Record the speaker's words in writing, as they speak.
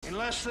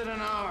less than an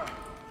hour,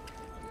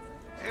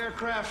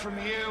 aircraft from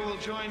here will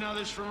join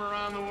others from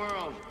around the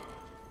world.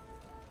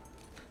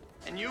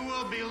 And you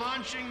will be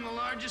launching the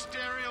largest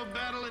aerial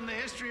battle in the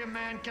history of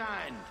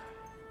mankind.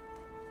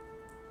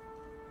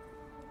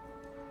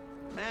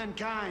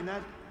 Mankind,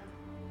 that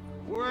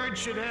word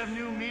should have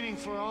new meaning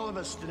for all of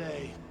us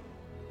today.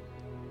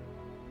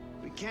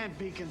 We can't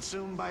be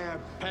consumed by our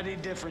petty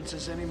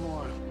differences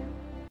anymore.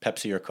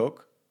 Pepsi or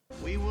Coke?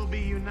 We will be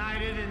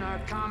united in our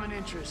common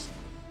interest.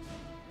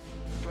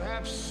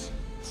 Perhaps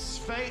it's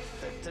fate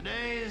that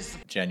today is...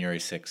 January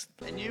 6th.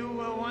 And you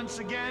will once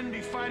again be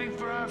fighting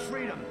for our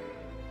freedom.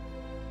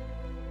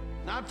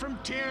 Not from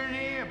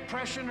tyranny,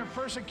 oppression, or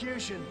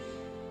persecution.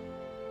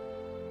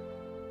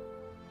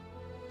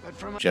 But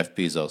from... Jeff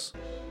Bezos.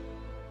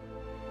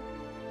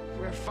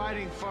 We're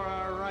fighting for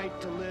our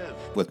right to live.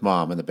 With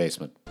Mom in the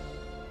basement.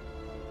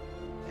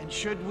 And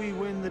should we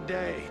win the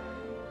day,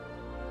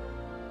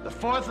 the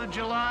 4th of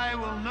July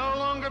will no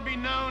longer be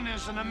known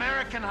as an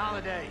American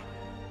holiday,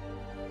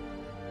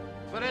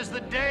 but as the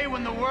day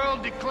when the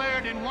world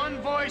declared in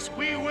one voice,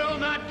 we will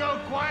not go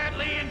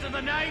quietly into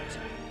the night.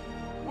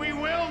 We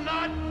will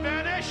not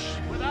vanish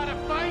without a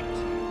fight.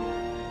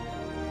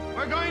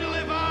 We're going to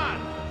live on.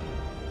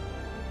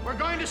 We're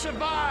going to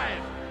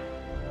survive.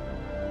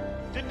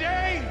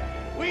 Today,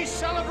 we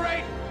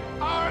celebrate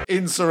our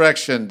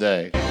Insurrection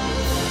Day.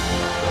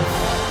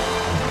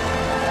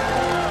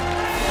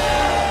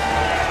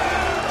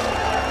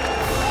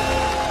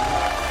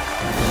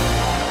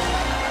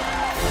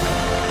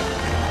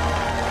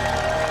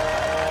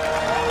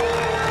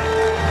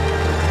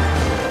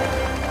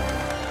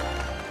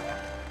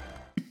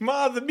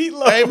 Ma, the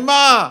meatloaf. Hey,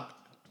 Ma!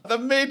 The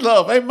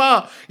meatloaf. Hey,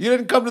 Ma, you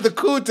didn't come to the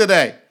coup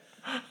today.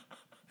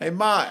 Hey,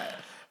 Ma,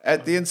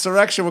 at the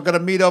insurrection, we're going to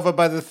meet over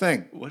by the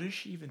thing. What is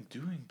she even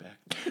doing back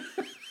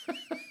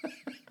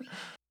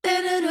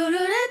there?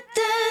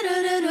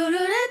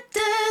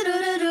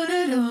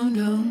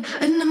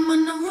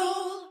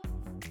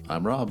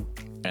 I'm Rob.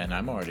 And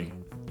I'm Artie.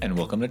 And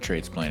welcome to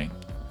Tradesplaining.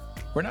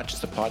 We're not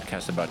just a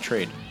podcast about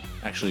trade.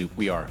 Actually,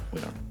 we are.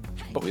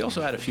 But we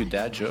also had a few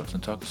dad jokes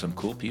and talked to some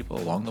cool people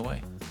along the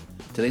way.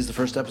 Today's the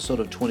first episode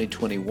of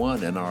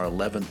 2021 and our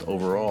 11th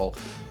overall.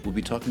 We'll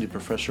be talking to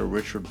Professor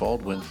Richard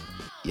Baldwin.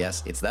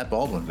 Yes, it's that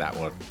Baldwin. That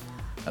one.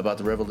 About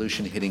the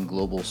revolution hitting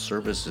global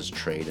services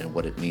trade and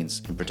what it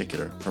means in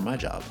particular for my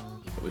job.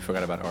 But we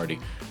forgot about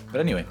Artie.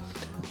 But anyway,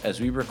 as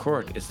we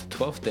record, it's the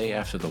 12th day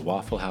after the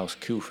Waffle House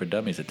coup for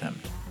Dummies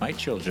attempt. My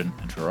children,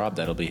 and for Rob,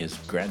 that'll be his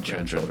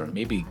grandchildren,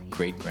 maybe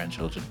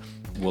great-grandchildren,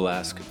 will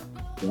ask,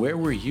 where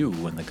were you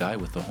when the guy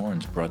with the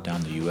horns brought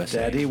down the USA?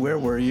 Daddy, where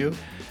were you?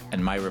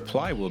 And my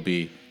reply will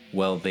be,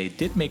 well, they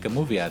did make a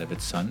movie out of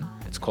it, son.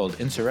 It's called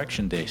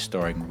Insurrection Day,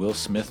 starring Will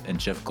Smith and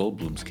Jeff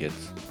Goldblum's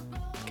kids.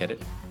 Get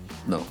it?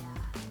 No.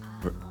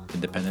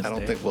 Independence Day? I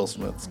don't think Will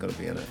Smith's going to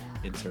be in it.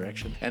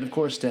 Insurrection. And of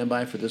course, stand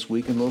by for this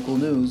week in local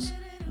news.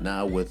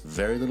 Now, with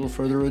very little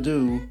further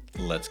ado,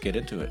 let's get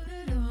into it.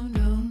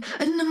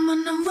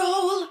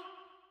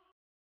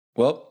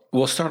 Well,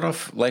 we'll start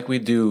off like we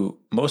do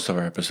most of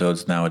our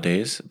episodes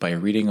nowadays by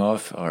reading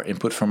off our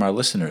input from our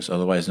listeners,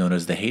 otherwise known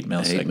as the hate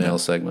mail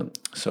segment.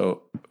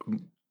 So,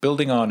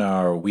 building on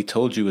our We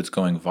Told You It's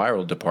Going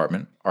Viral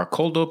department, our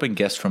cold open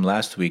guest from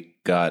last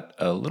week got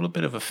a little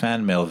bit of a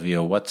fan mail via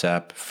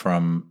WhatsApp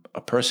from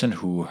a person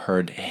who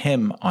heard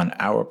him on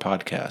our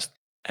podcast.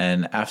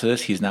 And after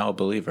this, he's now a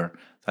believer.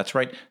 That's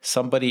right.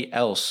 Somebody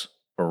else,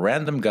 a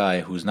random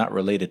guy who's not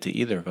related to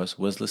either of us,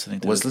 was listening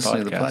to the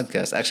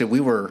podcast.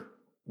 Actually,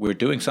 we're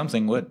doing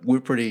something good. We're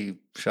pretty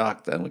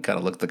shocked, and we kind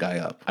of looked the guy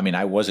up. I mean,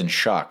 I wasn't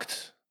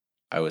shocked.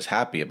 I was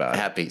happy about it.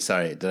 Happy.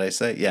 Sorry, did I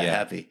say? Yeah,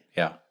 happy.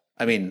 Yeah.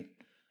 I mean,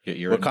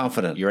 we're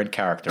confident. You're in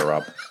character,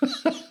 Rob.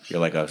 You're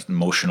like an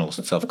emotional,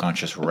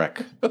 self-conscious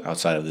wreck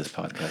outside of this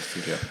podcast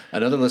studio.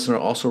 Another listener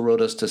also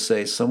wrote us to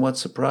say, somewhat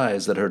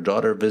surprised that her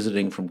daughter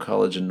visiting from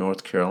college in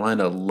North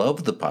Carolina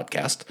loved the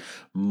podcast,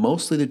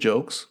 mostly the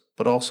jokes,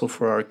 but also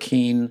for our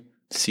keen,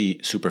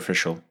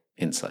 superficial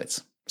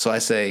insights. So I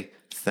say,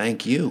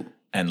 thank you.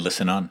 And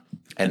listen on.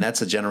 And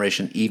that's a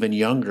generation even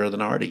younger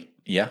than Artie.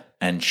 Yeah,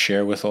 and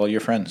share with all your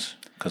friends,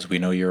 because we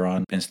know you're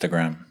on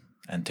Instagram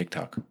and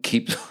TikTok.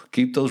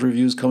 Keep those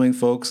reviews coming,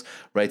 folks.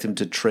 Write them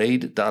to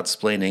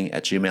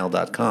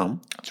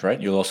trade.splaining@gmail.com. That's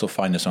right. You'll also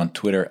find us on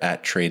Twitter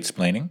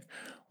 @tradesplaining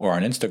or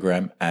on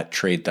Instagram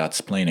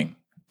 @trade.splaining.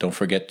 Don't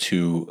forget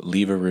to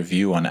leave a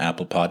review on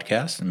Apple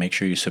Podcasts and make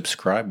sure you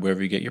subscribe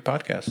wherever you get your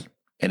podcasts.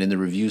 And in the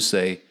review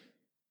say,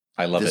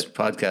 I love this it.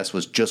 podcast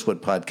was just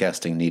what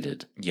podcasting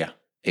needed. Yeah.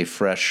 A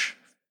fresh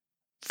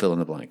fill in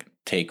the blank.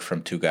 Take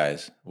from two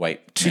guys,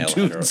 white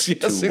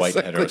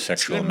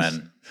heterosexual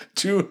men.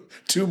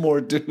 Two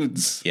more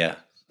dudes. Yeah.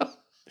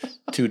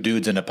 Two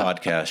dudes in a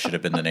podcast should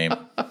have been the name.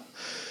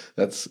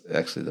 That's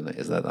actually the name.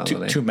 Is that on the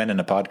name? Two men in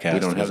a podcast. We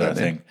don't have that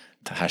name.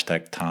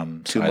 Hashtag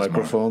Tom Two Sizemore.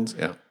 Microphones.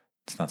 Yeah.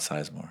 It's not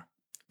Sizemore.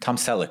 Tom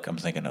Selleck, I'm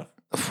thinking of.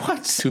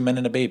 What? Two Men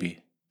and a Baby.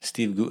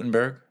 Steve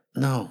Guttenberg.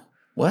 No.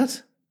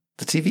 What?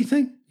 The TV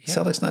thing? Yeah.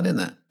 Selleck's not in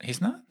that.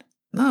 He's not?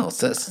 No,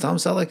 Tom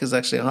Selleck is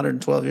actually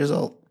 112 years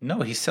old.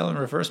 No, he's selling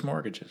reverse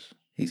mortgages.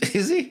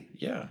 Is he?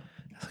 Yeah.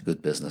 That's a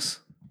good business.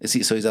 Is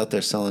he? So he's out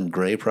there selling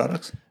gray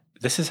products?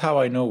 This is how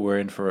I know we're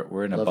in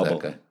a Love bubble.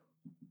 That guy.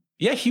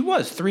 Yeah, he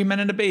was 3 Men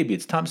and a Baby.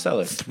 It's Tom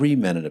Selleck. 3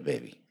 Men and a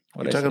Baby.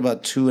 You're talking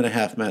about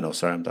 2.5 Men. Oh,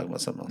 sorry, I'm talking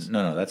about something else.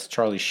 No, that's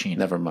Charlie Sheen.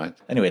 Never mind.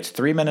 Anyway, it's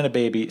 3 Men and a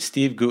Baby,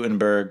 Steve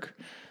Guttenberg,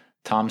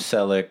 Tom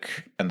Selleck,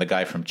 and the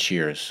guy from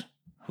Cheers,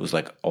 who's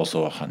like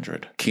also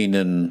 100.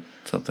 Keenan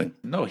something.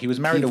 No, he was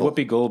married to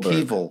Whoopi Goldberg.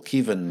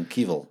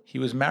 Keeval. He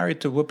was married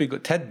to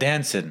Whoopi Ted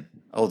Danson.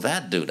 Oh,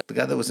 that dude. The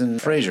guy that was in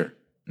Frasier.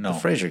 No. The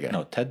Frasier guy.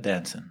 No, Ted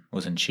Danson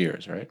was in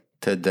Cheers, right?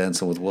 Ted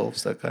Danson with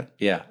Wolves, that guy?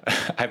 Yeah.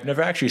 I've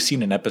never actually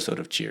seen an episode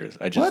of Cheers.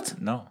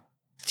 What? No.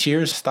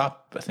 Cheers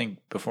stopped, I think,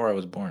 before I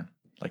was born.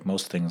 Like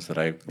most things that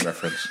I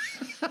reference.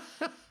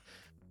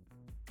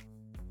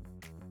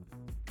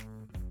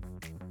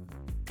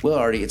 Well,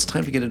 Artie, it's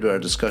time to get into our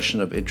discussion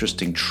of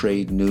interesting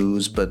trade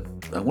news, but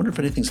I wonder if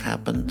anything's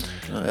happened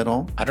at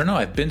all. I don't know.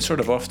 I've been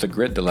sort of off the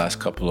grid the last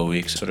couple of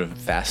weeks, sort of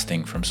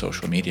fasting from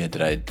social media.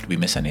 Did we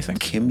miss anything?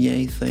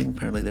 Kimye thing,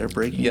 apparently they're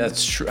breaking. Yeah,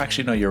 that's true.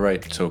 Actually, no, you're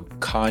right. So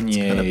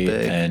Kanye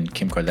and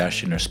Kim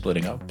Kardashian are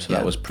splitting up. So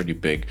that was pretty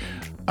big.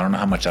 I don't know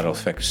how much that'll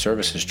affect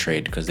services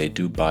trade because they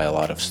do buy a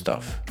lot of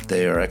stuff.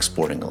 They are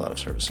exporting a lot of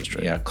services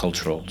trade. Yeah,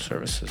 cultural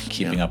services.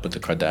 Keeping up with the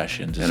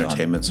Kardashians.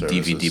 Entertainment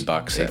services. DVD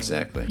box set.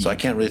 Exactly. So I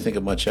can't really think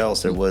of much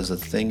else. There was a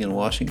thing in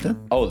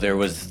Washington. Oh, there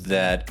was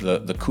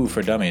the coup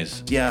for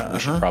dummies. Yeah. We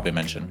should probably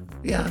mention.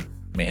 Yeah.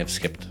 May have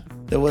skipped.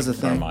 There was a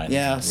thing.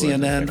 Yeah,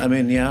 CNN. I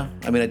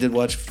mean, I did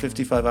watch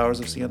 55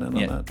 hours of CNN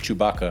on that.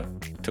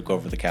 Chewbacca took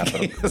over the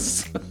Capitol.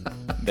 Yes.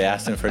 They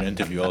asked him for an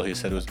interview. All he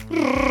said was...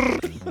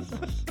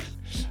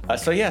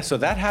 So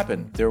that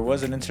happened. There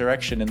was an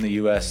insurrection in the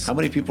U.S. How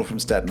many people from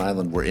Staten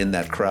Island were in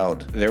that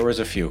crowd? There was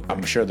a few.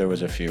 I'm sure there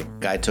was a few.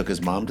 Guy took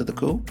his mom to the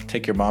coup?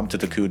 Take your mom to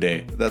the coup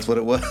day. That's what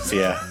it was?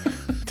 Yeah.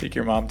 Take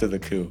your mom to the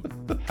coup.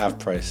 Half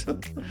price.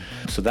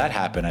 So that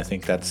happened. I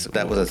think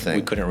that was a thing.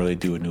 We couldn't really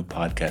do a new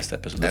podcast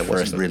episode. That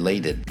wasn't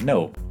related.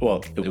 No.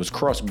 Well, it was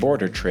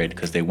cross-border trade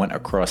because they went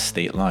across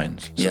state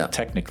lines. So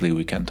technically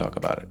we can talk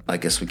about it. I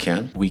guess we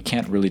can. We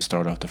can't really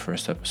start off the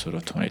first episode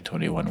of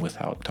 2021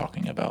 without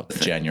talking about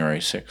January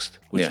 6th,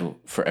 which will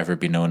forever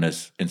be known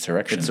as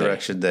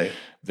Insurrection Day.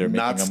 They're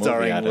not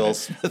starring Will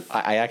Smith.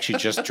 I actually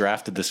just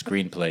drafted the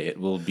screenplay. It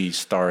will be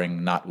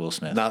starring not Will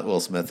Smith. Not Will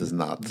Smith is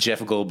not. Jeff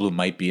Goldblum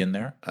might be in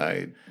there.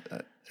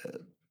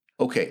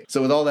 Okay,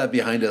 so with all that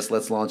behind us,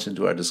 let's launch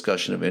into our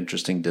discussion of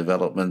interesting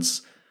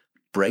developments.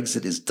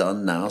 Brexit is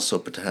done now, so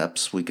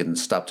perhaps we can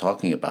stop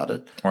talking about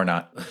it. Or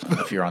not,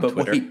 if you're on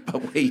Twitter.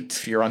 Wait.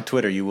 If you're on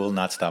Twitter, you will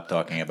not stop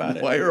talking about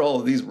it. Why are all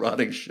of these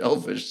rotting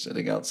shellfish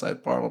sitting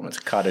outside Parliament?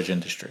 It's cottage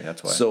industry,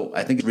 that's why. So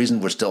I think the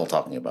reason we're still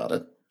talking about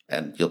it,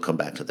 and you'll come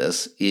back to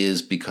this,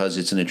 is because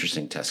it's an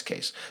interesting test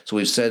case. So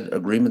we've said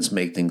agreements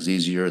make things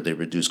easier, they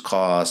reduce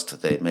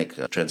cost, they make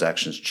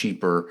transactions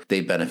cheaper,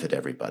 they benefit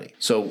everybody.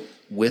 So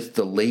with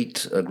the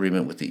late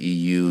agreement with the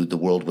EU, the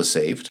world was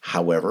saved.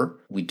 However,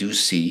 we do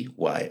see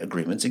why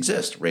agreements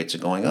exist. Rates are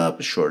going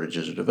up,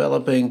 shortages are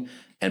developing,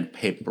 and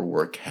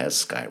paperwork has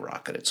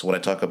skyrocketed. So when I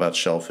talk about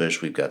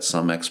shellfish, we've got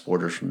some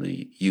exporters from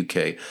the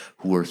UK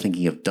who are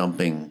thinking of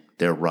dumping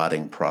their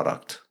rotting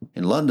product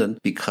in London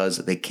because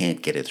they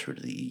can't get it through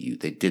to the EU.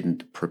 They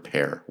didn't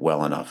prepare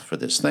well enough for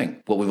this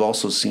thing. What we've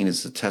also seen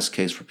is the test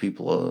case for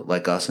people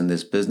like us in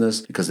this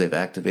business because they've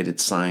activated,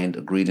 signed,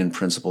 agreed in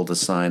principle to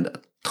sign a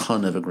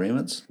ton of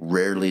agreements.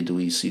 Rarely do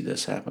we see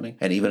this happening.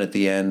 And even at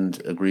the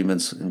end,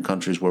 agreements in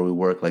countries where we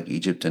work like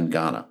Egypt and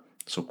Ghana.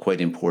 So quite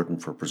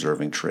important for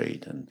preserving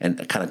trade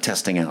and kind of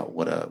testing out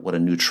what a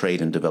new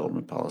trade and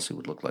development policy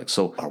would look like.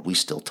 So are we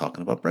still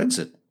talking about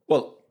Brexit?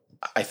 Well,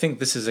 I think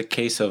this is a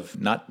case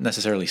of not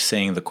necessarily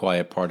saying the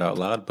quiet part out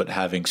loud, but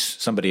having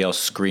somebody else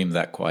scream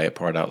that quiet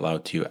part out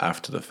loud to you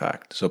after the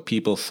fact. So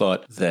people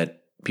thought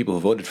that people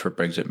who voted for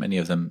Brexit, many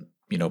of them,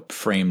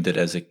 framed it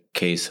as a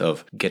case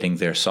of getting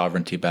their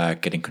sovereignty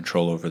back, getting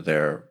control over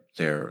their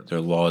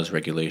laws,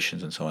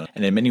 regulations, and so on.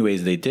 And in many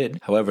ways they did.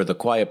 However, the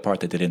quiet part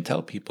that they didn't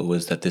tell people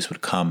was that this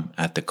would come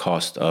at the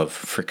cost of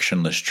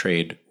frictionless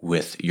trade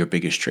with your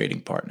biggest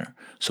trading partner.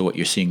 So what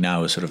you're seeing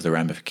now is sort of the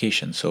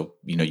ramifications. So,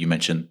 you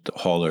mentioned the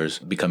haulers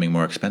becoming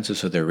more expensive,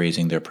 so they're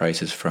raising their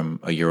prices from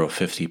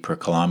 €1.50 per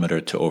kilometer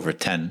to over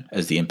 10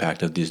 as the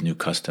impact of these new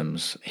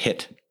customs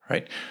hit,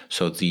 right?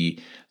 So the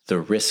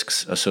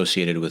risks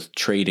associated with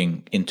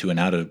trading into and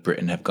out of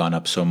Britain have gone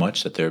up so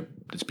much that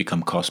it's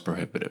become cost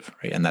prohibitive,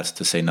 right? And that's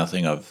to say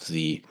nothing of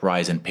the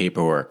rise in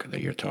paperwork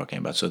that you're talking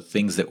about. So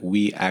things that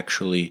we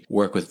actually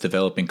work with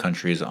developing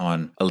countries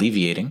on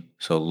alleviating,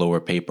 so lower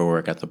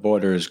paperwork at the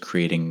borders,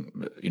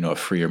 creating, a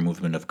freer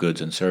movement of goods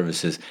and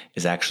services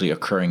is actually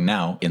occurring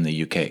now in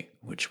the UK.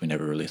 which we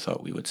never really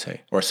thought we would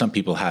say. Or some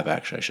people have,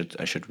 actually.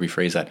 I should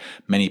rephrase that.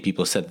 Many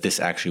people said this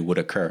actually would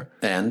occur.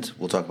 And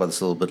we'll talk about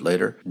this a little bit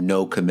later.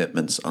 No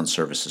commitments on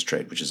services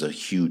trade, which is a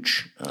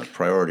huge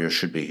priority, or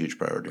should be a huge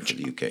priority for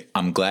the UK.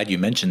 I'm glad you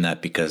mentioned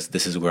that, because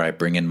this is where I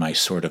bring in my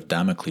Sword of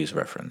Damocles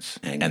reference.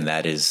 And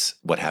that is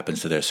what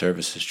happens to their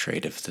services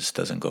trade if this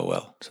doesn't go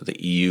well. So the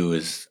EU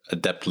is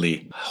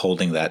adeptly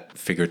holding that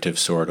figurative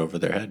sword over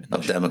their head.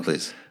 Of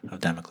Damocles. Of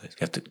Damocles.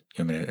 You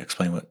want me to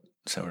explain what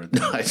Sword of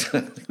Damocles?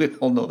 I think we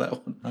all know that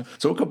one. Okay.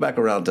 So we'll come back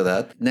around to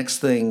that. Next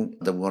thing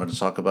that we wanted to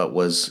talk about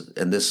was,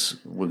 and this,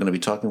 we're going to be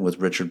talking with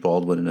Richard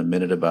Baldwin in a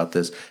minute about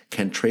this,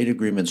 can trade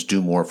agreements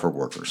do more for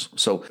workers?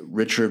 So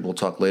Richard will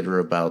talk later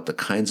about the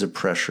kinds of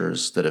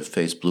pressures that have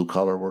faced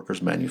blue-collar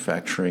workers,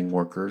 manufacturing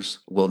workers,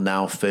 will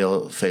now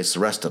face the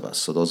rest of us,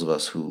 so those of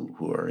us who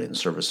are in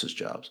services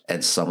jobs.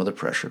 And some of the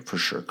pressure for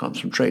sure comes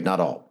from trade, not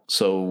all.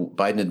 So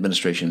Biden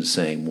administration is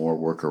saying more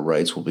worker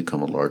rights will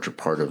become a larger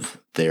part of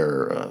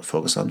their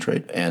focus on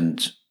trade.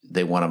 And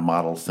they want to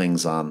model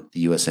things on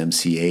the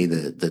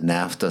USMCA, the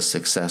NAFTA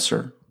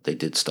successor. They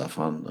did stuff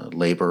on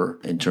labor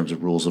in terms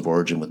of rules of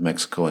origin with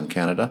Mexico and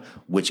Canada,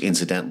 which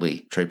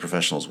incidentally, trade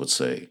professionals would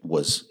say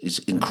is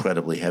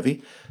incredibly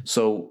heavy.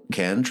 So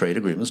can trade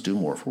agreements do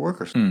more for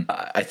workers?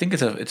 I think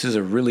it is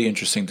a really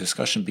interesting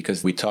discussion,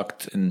 because we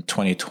talked in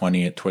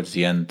 2020 towards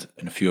the end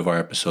in a few of our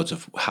episodes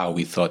of how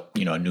we thought,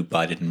 a new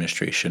Biden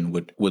administration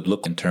would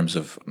look in terms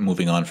of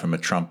moving on from a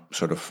Trump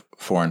sort of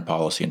foreign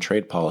policy and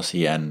trade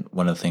policy. And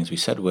one of the things we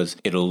said was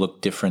it'll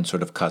look different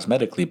sort of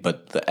cosmetically,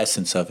 but the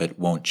essence of it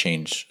won't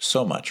change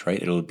so much,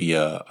 right? It'll be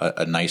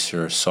a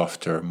nicer,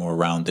 softer, more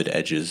rounded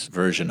edges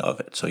version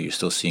of it. So you're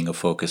still seeing a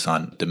focus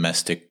on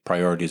domestic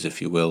priorities,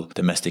 if you will,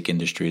 domestic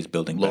industries,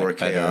 building lower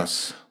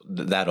chaos.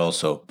 That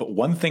also. But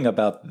one thing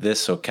about this,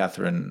 so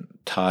Catherine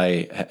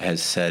Tai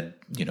has said,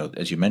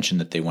 as you mentioned,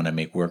 that they want to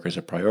make workers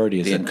a priority.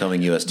 Is the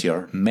incoming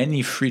USTR.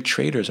 Many free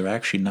traders are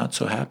actually not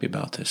so happy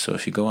about this. So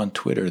if you go on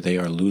Twitter, they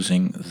are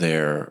losing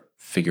their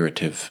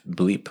figurative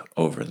bleep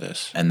over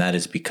this. And that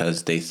is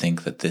because they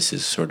think that this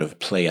is sort of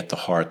play at the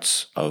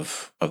hearts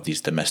of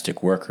these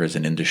domestic workers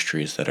and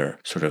industries that are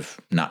sort of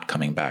not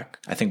coming back.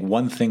 I think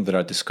one thing that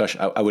our discussion,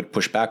 I would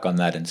push back on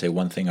that and say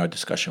one thing our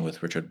discussion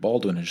with Richard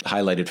Baldwin has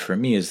highlighted for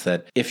me is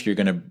that if you're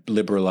going to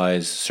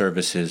liberalize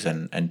services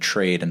and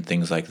trade and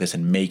things like this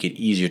and make it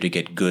easier to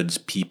get goods,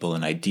 people,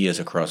 and ideas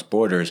across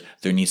borders,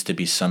 there needs to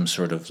be some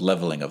sort of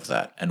leveling of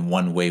that. And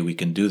one way we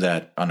can do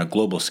that on a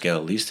global scale,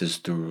 at least, is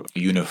through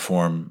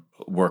uniform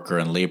worker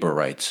and labor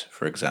rights,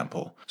 for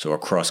example, so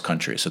across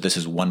countries. So this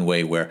is one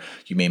way where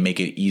you may make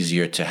it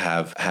easier to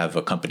have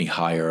a company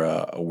hire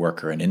a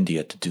worker in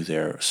India to do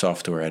their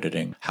software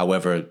editing.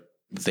 However,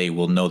 they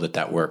will know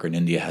that worker in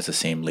India has the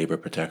same labor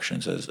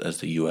protections as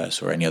the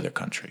US or any other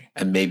country.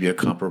 And maybe a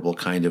comparable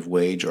kind of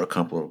wage or a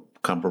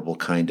comparable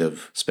kind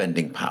of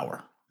spending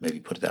power, maybe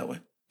put it that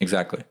way.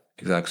 Exactly.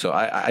 So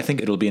I think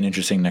it'll be an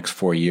interesting next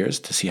 4 years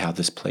to see how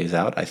this plays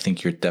out. I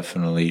think you're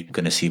definitely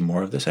going to see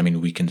more of this. I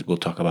mean, we'll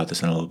talk about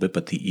this in a little bit,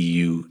 but the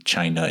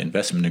EU-China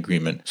investment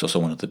agreement is also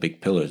one of the big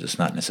pillars. It's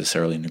not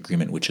necessarily an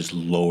agreement which is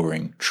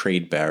lowering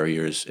trade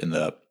barriers in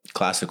the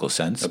classical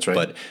sense, That's right.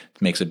 But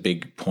it makes a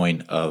big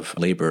point of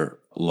labor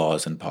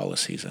laws and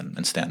policies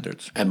and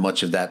standards. And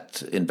much of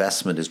that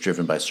investment is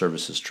driven by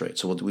services trade.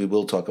 So we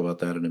will talk about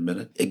that in a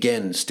minute.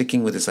 Again,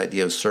 sticking with this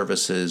idea of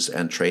services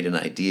and trade and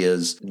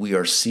ideas, we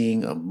are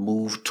seeing a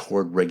move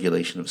toward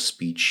regulation of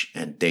speech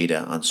and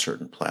data on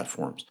certain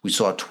platforms. We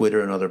saw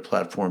Twitter and other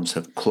platforms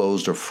have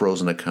closed or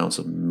frozen accounts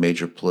of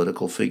major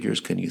political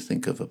figures. Can you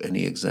think of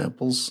any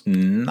examples?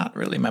 Not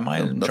really. My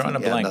mind, I'm drawing a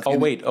blank.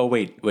 Oh,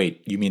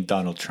 wait. You mean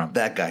Donald Trump?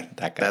 That guy.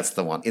 That's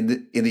the one. In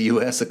the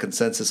U.S., a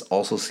consensus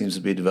also seems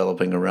to be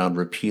developing around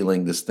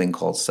repealing this thing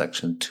called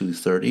Section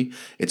 230.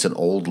 It's an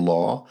old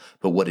law,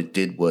 but what it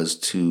did was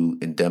to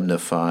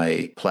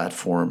indemnify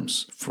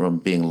platforms from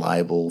being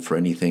liable for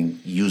anything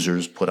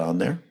users put on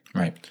there.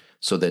 Right.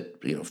 So that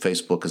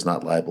Facebook is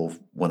not liable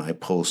when I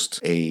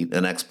post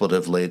an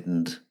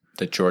expletive-laden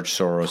that George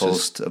Soros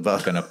post is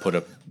about going to put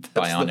a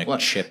bionic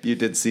chip. You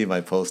did see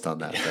my post on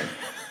that thing.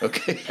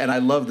 Okay. And I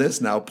love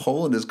this now.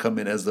 Poland has come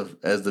in as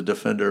the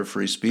defender of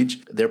free speech.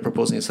 They're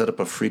proposing to set up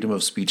a freedom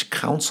of speech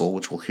council,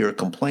 which will hear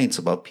complaints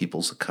about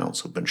people's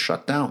accounts who've been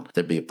shut down.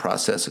 There'd be a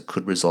process that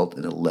could result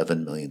in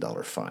 $11 million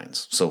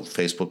fines. So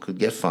Facebook could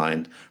get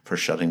fined for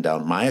shutting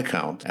down my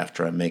account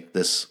after I make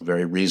this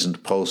very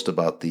reasoned post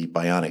about the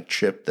bionic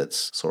chip that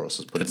Soros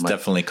has put in my... It's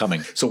definitely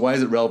coming. So why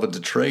is it relevant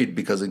to trade?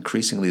 Because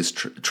increasingly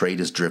trade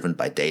is driven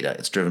by data.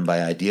 It's driven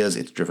by ideas.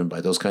 It's driven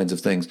by those kinds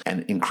of things.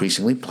 And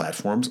increasingly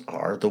platforms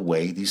are the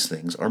way these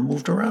things are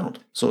moved around.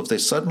 So if they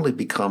suddenly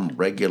become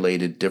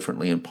regulated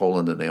differently in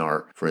Poland than they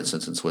are, for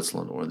instance, in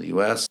Switzerland or in the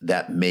US,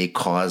 that may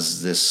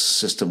cause this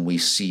system we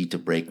see to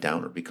break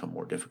down or become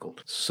more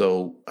difficult.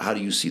 So how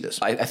do you see this?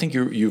 I think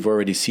you've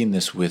already seen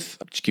this with,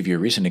 to give you a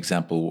recent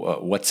example,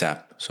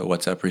 WhatsApp. So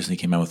WhatsApp recently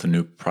came out with a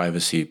new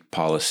privacy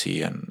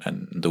policy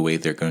and the way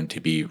they're going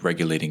to be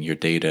regulating your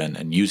data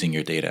and using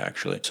your data,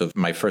 actually. So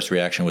my first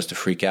reaction was to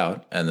freak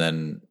out and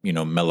then,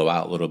 mellow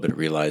out a little bit,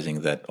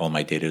 realizing that all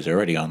my data is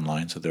already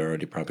online. So they're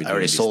already probably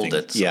doing these things.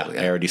 It. So, yeah,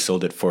 I already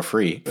sold it for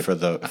free for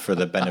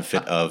the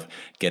benefit of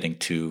getting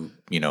to,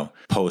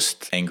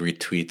 post angry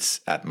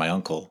tweets at my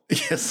uncle.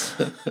 Yes.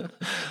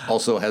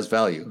 Also has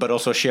value. But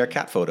also share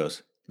cat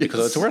photos.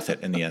 Because it's worth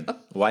it in the end.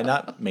 Why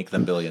not make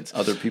them billions?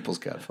 Other people's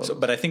cat photos.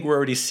 But I think we're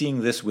already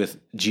seeing this with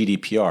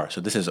GDPR.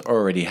 So this has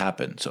already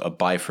happened. So a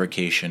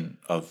bifurcation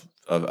of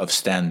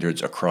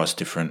standards across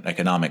different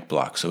economic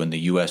blocks. So in the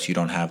US, you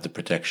don't have the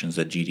protections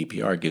that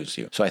GDPR gives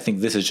you. So I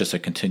think this is just a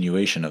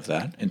continuation of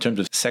that. In terms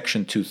of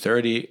Section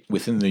 230,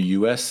 within the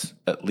US,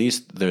 at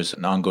least, there's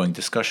an ongoing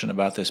discussion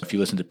about this. If you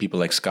listen to people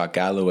like Scott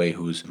Galloway,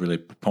 who's really a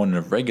proponent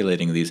of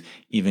regulating these,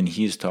 even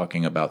he's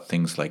talking about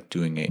things like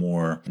doing a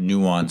more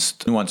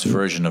nuanced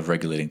version of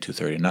regulating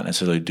 230, not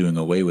necessarily doing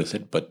away with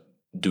it, but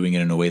doing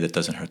it in a way that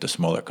doesn't hurt the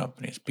smaller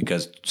companies,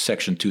 because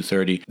Section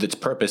 230, its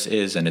purpose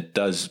is, and it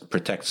does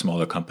protect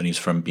smaller companies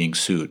from being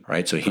sued,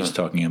 right? So he's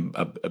talking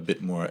a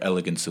bit more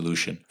elegant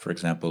solution. For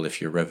example, if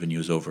your revenue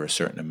is over a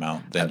certain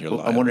amount, then you're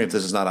liable. I'm wondering if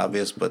this is not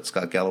obvious, but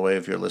Scott Galloway,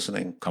 if you're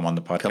listening, come on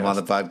the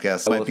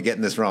podcast. I might be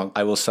getting this wrong.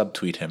 I will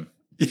subtweet him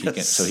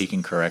so he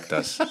can correct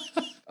us.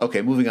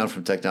 Okay, moving on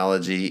from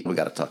technology, we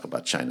got to talk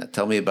about China.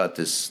 Tell me about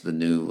the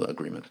new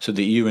agreement. So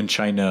the EU and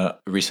China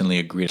recently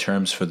agreed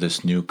terms for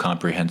this new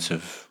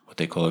comprehensive, what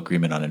they call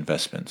Agreement on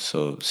Investments.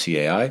 So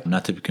CAI,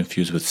 not to be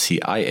confused with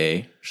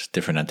CIA, which is a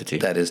different entity.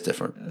 That is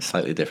different.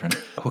 Slightly different.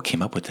 Who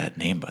came up with that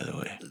name, by the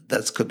way?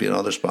 That could be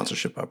another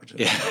sponsorship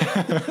opportunity.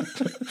 Yeah.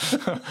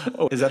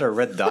 Oh, is that a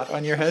red dot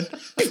on your head?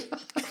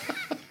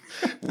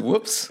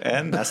 Whoops.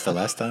 And that's the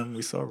last time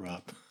we saw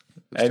Rob.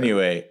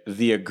 Anyway,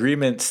 the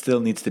agreement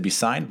still needs to be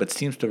signed, but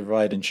seems to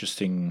provide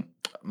interesting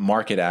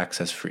market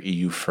access for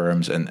EU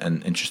firms and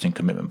interesting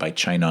commitment by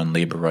China on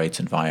labor rights,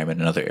 environment,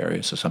 and other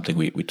areas. So something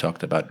we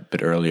talked about a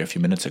bit earlier, a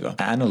few minutes ago.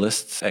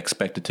 Analysts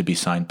expect it to be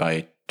signed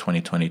by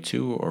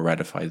 2022 or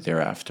ratified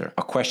thereafter.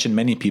 A question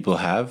many people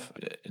have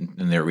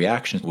in their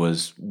reactions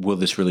was, will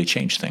this really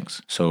change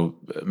things? So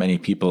many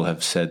people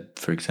have said,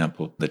 for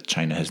example, that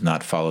China has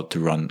not followed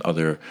through on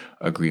other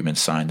agreements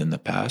signed in the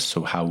past.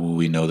 So how will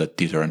we know that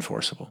these are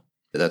enforceable?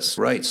 That's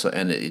right. So,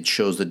 and it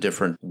shows the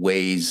different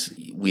ways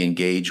we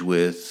engage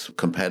with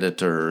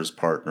competitors,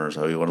 partners,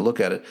 however you want to look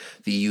at it.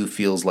 The EU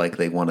feels like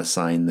they want to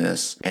sign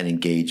this and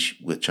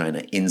engage with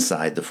China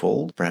inside the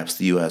fold. Perhaps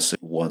the US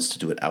wants to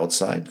do it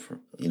outside.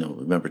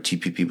 Remember,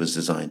 TPP was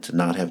designed to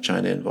not have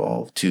China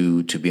involved,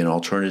 to be an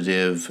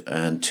alternative,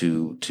 and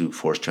to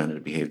force China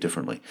to behave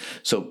differently.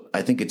 So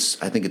I think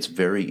it's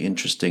very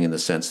interesting in the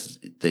sense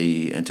that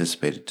they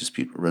anticipate a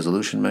dispute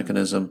resolution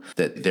mechanism,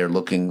 that they're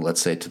looking,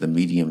 let's say, to the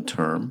medium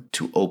term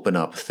to open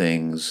up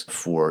things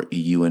for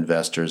EU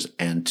investors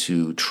and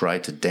to try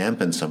to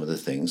dampen some of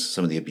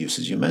the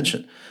abuses you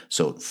mentioned.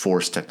 So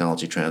forced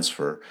technology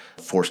transfer,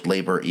 forced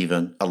labor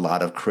even. A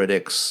lot of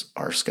critics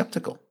are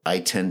skeptical. I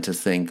tend to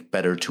think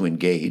better to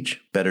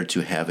engage, better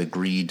to have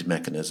agreed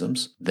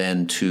mechanisms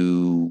than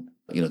to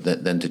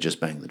just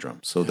bang the drum.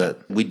 So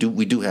that we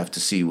do have to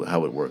see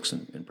how it works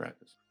in practice.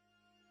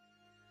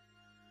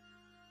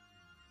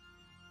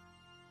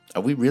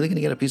 Are we really going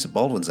to get a piece of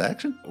Baldwin's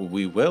action?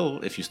 We will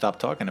if you stop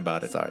talking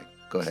about it. Sorry,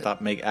 go ahead.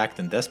 Stop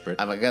acting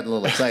desperate. I'm getting a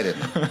little excited.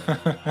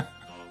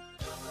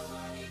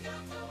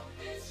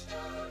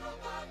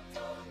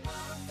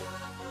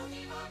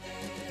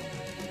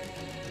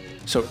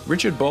 So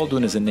Richard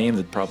Baldwin is a name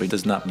that probably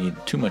does not need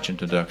too much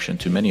introduction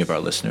to many of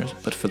our listeners,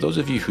 but for those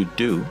of you who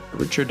do,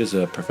 Richard is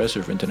a professor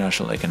of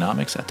international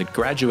economics at the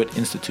Graduate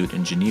Institute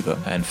in Geneva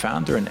and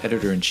founder and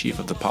editor-in-chief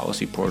of the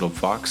policy portal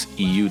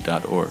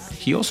voxeu.org.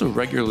 He also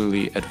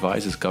regularly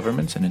advises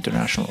governments and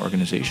international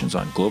organizations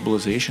on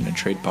globalization and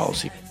trade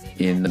policy.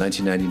 In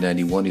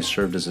 1990-91, he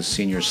served as a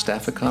senior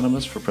staff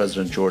economist for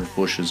President George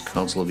Bush's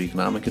Council of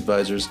Economic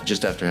Advisors,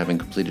 just after having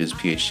completed his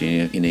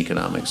PhD in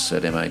economics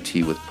at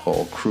MIT with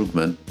Paul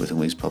Krugman, with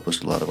whom he's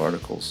published a lot of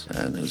articles,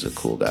 and who's a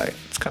cool guy.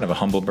 It's kind of a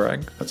humble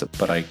brag,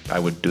 but I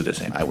would do the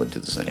same. I would do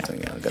the same thing,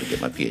 yeah. I got to get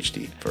my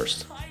PhD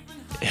first.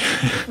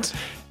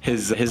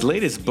 His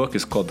latest book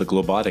is called The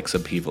Globotics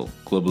Upheaval,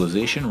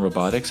 Globalization,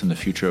 Robotics, and the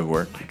Future of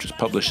Work, which was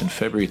published in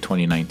February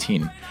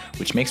 2019,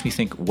 which makes me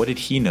think, what did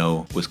he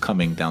know was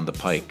coming down the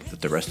pike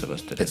that the rest of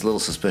us didn't? It's a little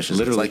suspicious.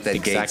 Literally it's like that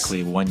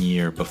exactly 1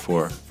 year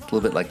before. A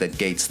little bit like that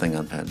Gates thing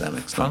on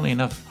pandemics. Funnily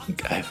enough,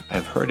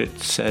 I've heard it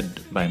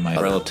said by my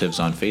relatives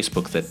on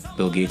Facebook that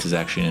Bill Gates is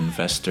actually an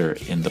investor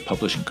in the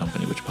publishing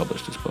company which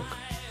published his book.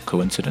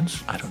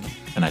 Coincidence? I don't know.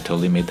 And I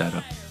totally made that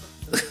up.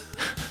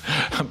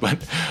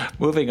 But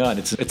moving on,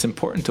 it's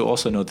important to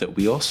also note that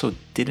we also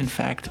did, in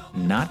fact,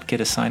 not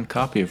get a signed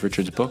copy of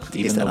Richard's book,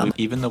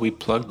 even though we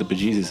plugged the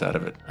bejesus out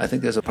of it. I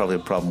think there's probably a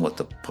problem with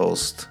the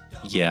post.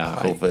 Yeah,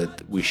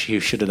 COVID.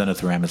 You should have done it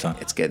through Amazon.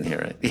 It's getting here,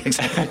 right?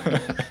 Exactly.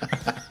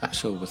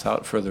 So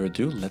without further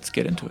ado, let's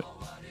get into it.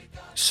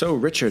 So,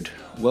 Richard,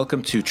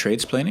 welcome to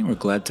Tradesplaining. We're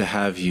glad to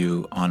have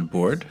you on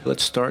board.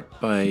 Let's start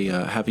by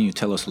having you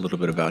tell us a little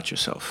bit about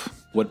yourself.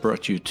 What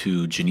brought you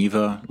to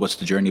Geneva? What's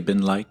the journey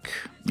been like?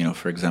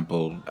 For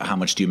example, how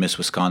much do you miss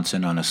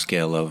Wisconsin on a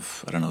scale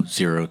of,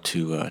 0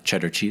 to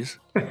cheddar cheese?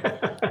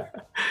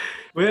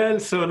 Well,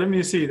 so let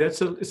me see.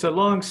 It's a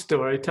long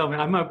story. Tell me,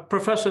 I'm a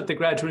professor at the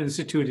Graduate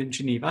Institute in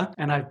Geneva,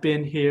 and I've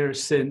been here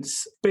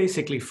since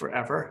basically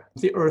forever.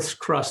 The Earth's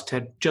crust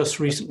had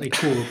just recently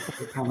cooled by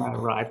the time I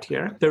arrived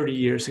here 30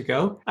 years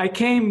ago. I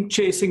came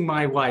chasing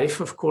my wife,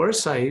 of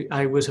course.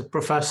 I was a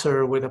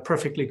professor with a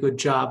perfectly good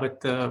job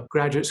at the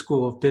Graduate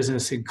School of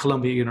Business in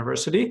Columbia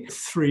University.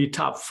 3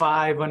 top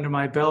 5 under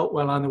my belt,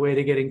 well on the way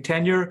to getting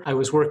tenure. I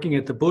was working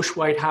at the Bush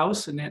White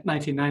House in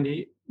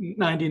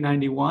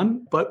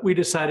 1991, but we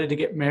decided to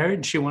get married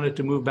and she wanted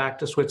to move back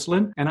to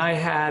Switzerland. And I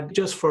had,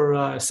 just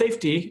for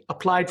safety,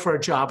 applied for a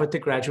job at the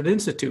Graduate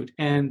Institute.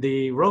 And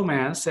the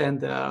romance and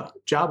the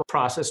job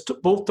process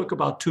both took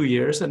about 2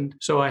 years. And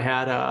so I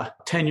had a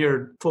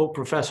tenured full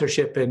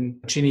professorship in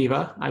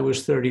Geneva. I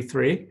was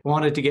 33,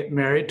 wanted to get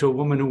married to a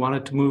woman who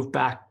wanted to move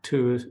back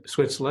to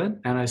Switzerland.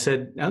 And I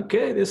said,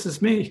 okay, this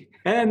is me.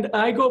 And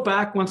I go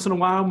back once in a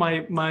while.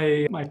 My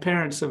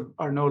parents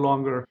are no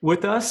longer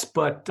with us,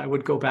 but I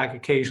would go back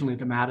occasionally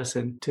to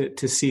Madison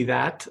to see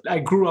that. I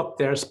grew up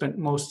there, spent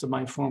most of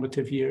my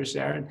formative years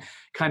there, and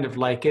kind of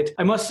like it.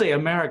 I must say,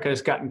 America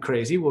has gotten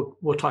crazy.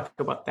 We'll talk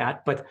about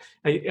that, but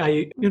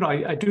I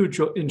do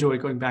enjoy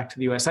going back to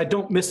the U.S. I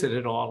don't miss it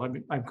at all.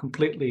 I'm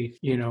completely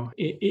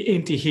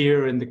into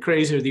here, and the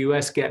crazier the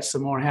U.S. gets, the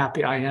more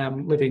happy I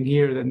am living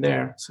here than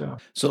there. So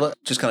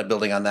just kind of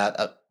building on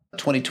that.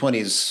 2020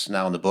 is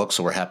now in the book,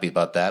 so we're happy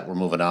about that. We're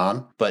moving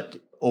on.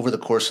 But over the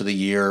course of the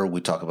year,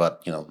 we talk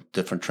about,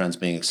 different trends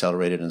being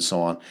accelerated and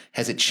so on.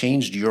 Has it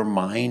changed your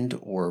mind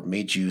or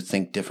made you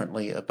think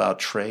differently about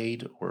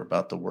trade or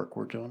about the work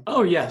we're doing?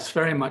 Oh, yes,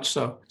 very much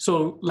so.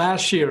 So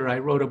last year, I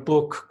wrote a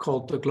book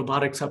called The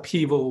Globotics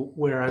Upheaval,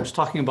 where I was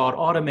talking about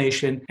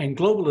automation and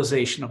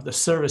globalization of the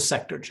service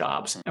sector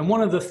jobs. And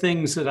one of the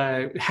things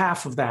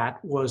half of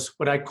that was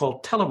what I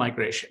call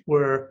telemigration,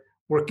 where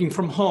working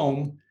from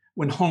home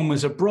when home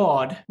is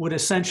abroad would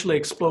essentially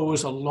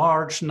expose a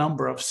large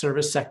number of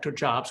service sector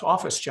jobs,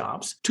 office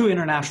jobs, to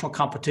international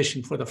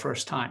competition for the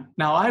first time.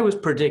 Now, I was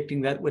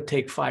predicting that it would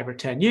take 5 or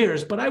 10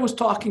 years, but I was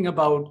talking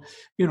about,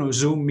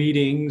 Zoom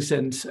meetings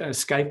and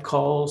Skype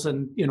calls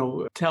and,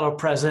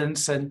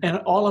 telepresence. And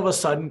all of a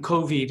sudden,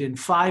 COVID in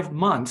 5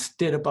 months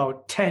did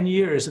about 10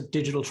 years of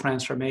digital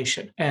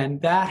transformation.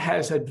 And that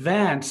has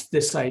advanced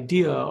this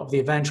idea of the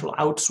eventual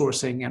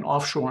outsourcing and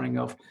offshoring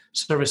of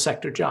service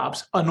sector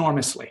jobs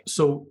enormously.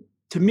 So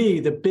to me,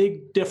 the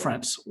big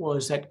difference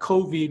was that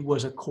COVID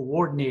was a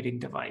coordinating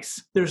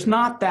device. There's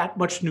not that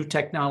much new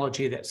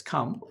technology that's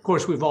come. Of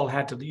course, we've all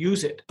had to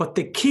use it. But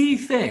the key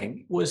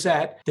thing was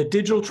that the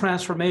digital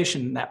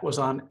transformation that was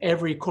on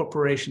every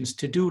corporation's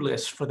to-do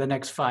list for the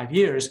next 5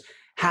 years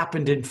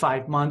happened in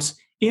 5 months.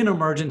 In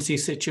emergency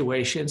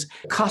situations,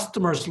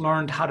 customers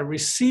learned how to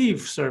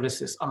receive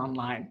services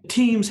online.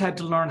 Teams had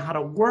to learn how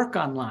to work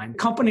online.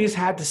 Companies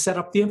had to set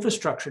up the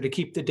infrastructure to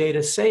keep the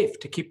data safe,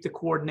 to keep the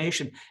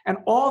coordination. And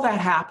all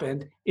that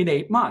happened in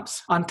 8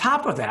 months. On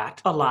top of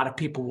that, a lot of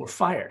people were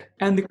fired.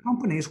 And the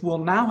companies will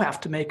now have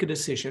to make a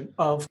decision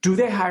of, do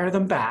they hire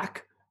them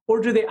back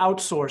or do they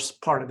outsource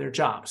part of their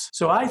jobs?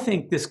 So I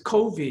think this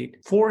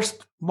COVID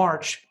forced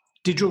March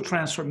digital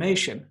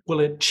transformation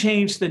will it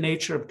change the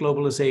nature of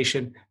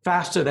globalization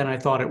faster than I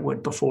thought it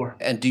would before.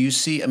 And do you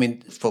see,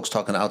 folks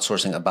talking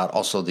outsourcing about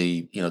also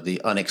the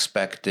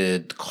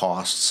unexpected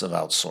costs of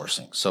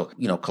outsourcing. So,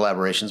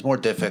 collaboration is more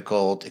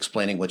difficult,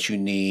 explaining what you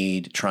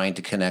need, trying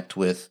to connect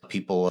with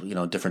people,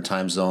 different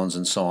time zones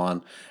and so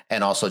on,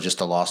 and also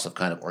just a loss of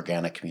kind of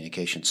organic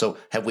communication. So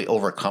have we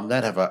overcome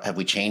that? Have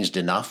we changed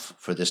enough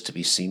for this to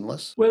be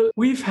seamless? Well,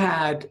 we've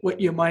had what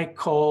you might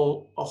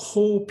call a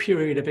whole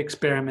period of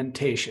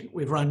experimentation.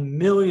 We've run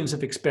millions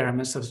of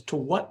experiments as to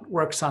what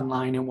works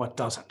online and what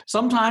doesn't.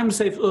 Sometimes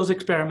those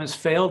experiments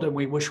failed and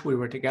we wish we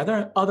were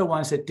together. Other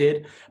ones it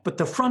did. But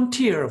the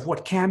frontier of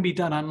what can be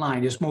done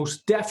online is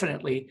most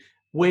definitely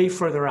way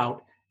further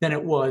out than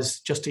it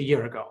was just a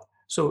year ago.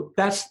 So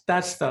that's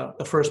the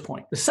first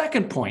point. The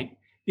second point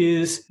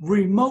is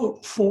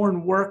remote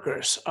foreign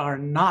workers are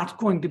not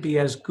going to be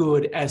as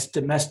good as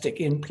domestic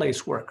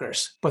in-place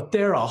workers, but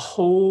they're a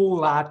whole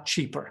lot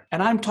cheaper.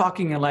 And I'm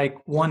talking like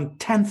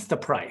 1/10 the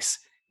price,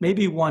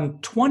 maybe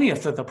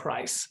 1/20 of the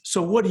price.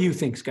 So what do you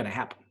think is going to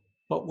happen?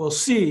 What we'll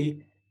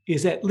see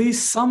is at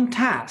least some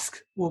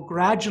tasks will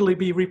gradually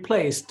be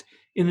replaced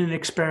in an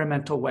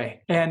experimental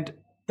way. And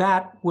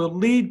that will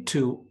lead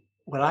to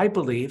what I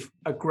believe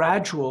a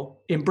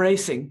gradual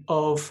embracing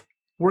of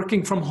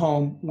working from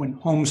home when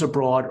home's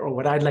abroad, or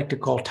what I'd like to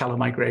call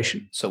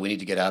telemigration. So we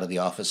need to get out of the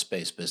office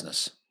space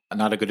business.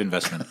 Not a good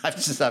investment.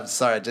 I'm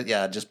sorry.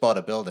 I just bought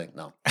a building.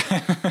 No.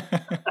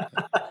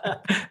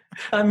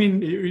 I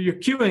mean, you're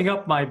queuing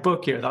up my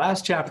book here. The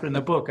last chapter in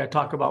the book, I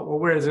talk about, well,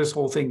 where is this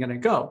whole thing going to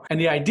go? And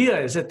the idea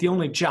is that the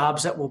only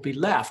jobs that will be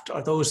left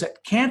are those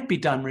that can't be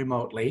done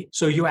remotely.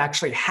 So you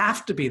actually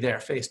have to be there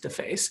face to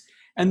face.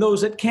 And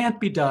those that can't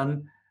be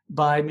done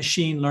by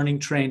machine learning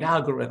trained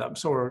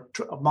algorithms or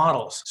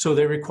models. So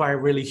they require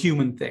really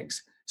human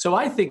things. So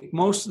I think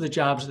most of the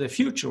jobs of the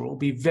future will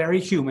be very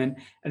human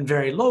and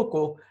very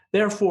local.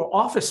 Therefore,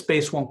 office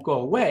space won't go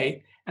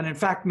away. And in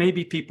fact,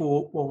 maybe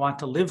people will want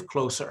to live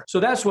closer.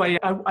 So that's why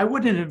I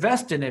wouldn't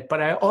invest in it.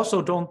 But I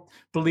also don't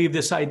believe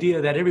this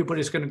idea that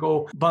everybody's going to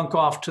go bunk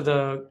off to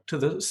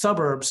the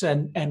suburbs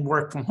and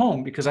work from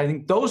home, because I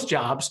think those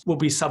jobs will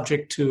be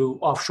subject to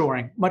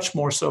offshoring much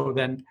more so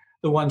than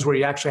the ones where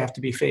you actually have to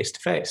be face to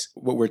face.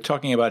 What we're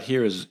talking about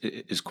here is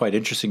quite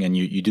interesting, and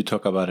you do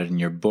talk about it in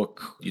your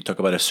book. You talk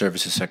about a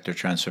services sector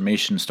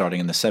transformation starting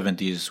in the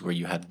 70s, where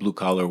you had blue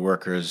collar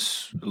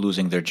workers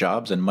losing their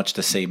jobs, and much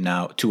the same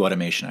now to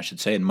automation, I should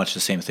say, and much the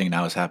same thing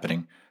now is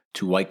happening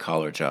to white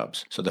collar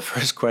jobs. So the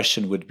first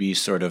question would be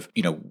sort of,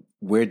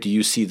 where do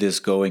you see this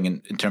going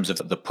in terms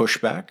of the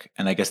pushback?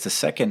 And I guess the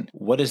second,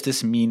 what does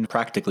this mean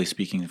practically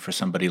speaking for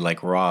somebody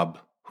like Rob,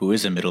 who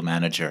is a middle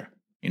manager?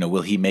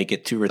 Will he make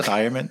it to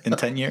retirement in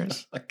 10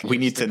 years? We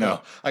need to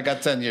know. I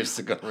got 10 years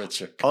to go,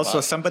 Richard. Also,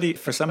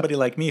 for somebody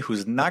like me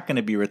who's not going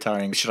to be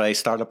retiring, should I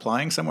start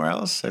applying somewhere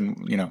else?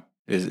 And,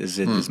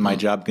 is my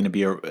job going to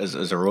be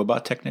as a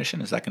robot technician?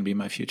 Is that going to be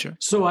my future?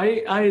 So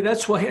I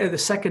that's why the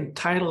second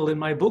title in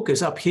my book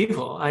is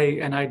Upheaval.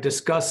 I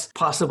discuss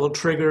possible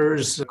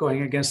triggers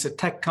going against the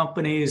tech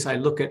companies. I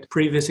look at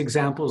previous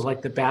examples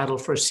like the battle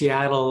for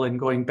Seattle and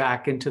going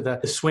back into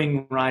the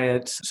swing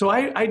riots. So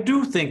I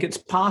do think it's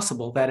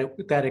possible that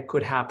it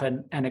could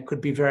happen, and it could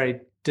be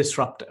very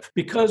disruptive,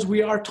 because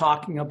we are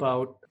talking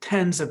about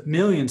tens of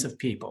millions of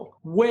people,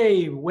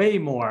 way, way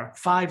more,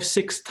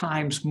 5-6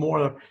 times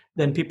more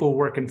than people who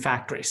work in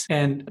factories.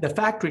 And the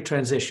factory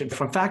transition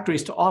from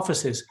factories to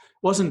offices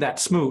wasn't that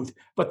smooth,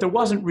 but there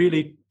wasn't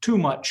really too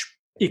much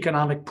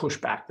economic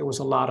pushback. There was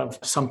a lot of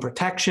some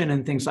protection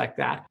and things like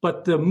that.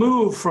 But the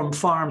move from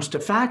farms to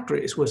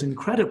factories was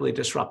incredibly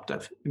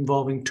disruptive,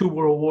 involving 2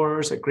 world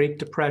wars, a Great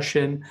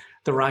Depression,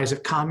 the rise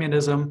of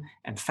communism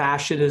and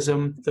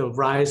fascism, the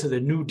rise of the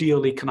New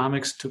Deal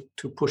economics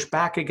to push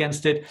back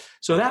against it.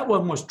 So that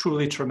one was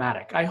truly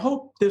traumatic. I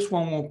hope this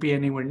one won't be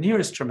anywhere near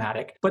as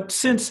traumatic. But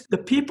since the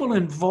people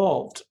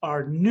involved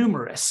are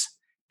numerous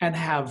and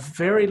have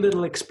very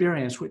little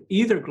experience with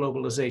either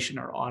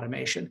globalization or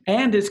automation,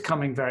 and it's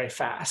coming very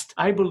fast,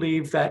 I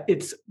believe that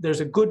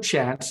there's a good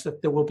chance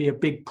that there will be a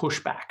big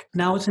pushback.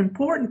 Now, it's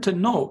important to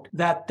note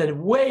that the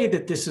way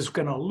that this is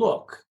going to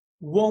look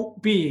won't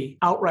be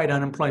outright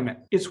unemployment.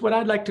 It's what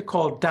I'd like to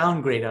call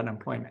downgrade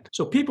unemployment.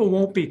 So people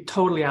won't be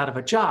totally out of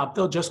a job.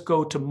 They'll just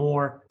go to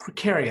more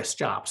precarious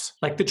jobs,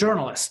 like the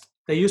journalist.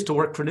 They used to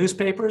work for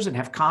newspapers and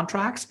have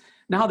contracts.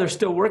 Now they're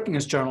still working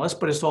as journalists,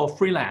 but it's all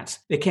freelance.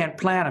 They can't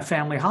plan a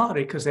family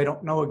holiday because they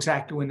don't know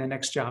exactly when the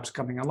next job's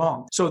coming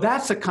along. So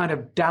that's a kind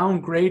of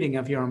downgrading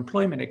of your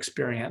employment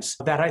experience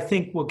that I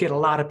think will get a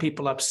lot of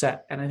people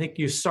upset. And I think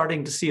you're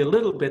starting to see a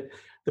little bit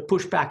the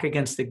pushback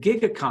against the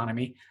gig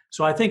economy.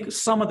 So I think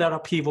some of that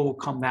upheaval will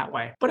come that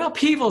way. But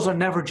upheavals are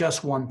never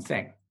just one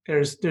thing.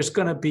 There's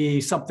going to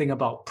be something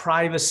about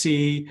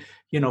privacy.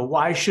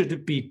 Why should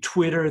it be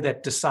Twitter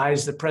that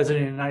decides the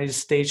president of the United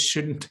States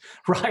shouldn't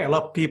rile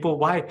up people?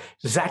 Why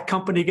does that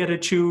company get to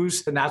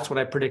choose? And that's what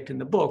I predict in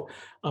the book,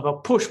 of a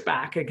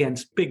pushback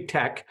against big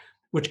tech,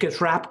 which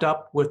gets wrapped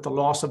up with the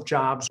loss of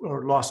jobs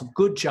or loss of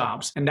good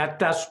jobs. And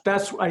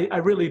I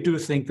really do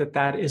think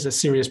that is a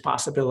serious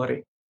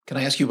possibility. Can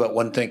I ask you about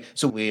one thing?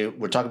 So we're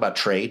talking about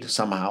trade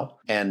somehow,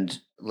 and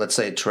let's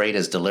say trade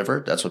has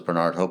delivered. That's what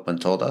Bernard Hoekman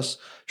told us.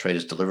 Trade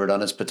has delivered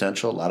on its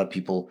potential. A lot of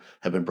people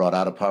have been brought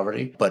out of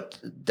poverty, but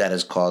that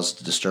has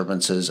caused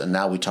disturbances. And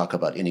now we talk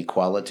about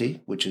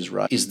inequality, which is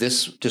right. Is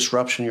this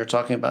disruption you're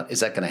talking about,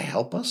 is that going to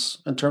help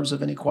us in terms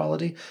of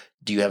inequality?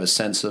 Do you have a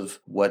sense of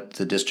what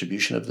the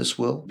distribution of this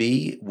will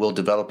be? Will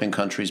developing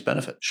countries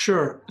benefit?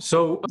 Sure.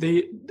 So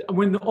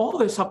when all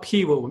this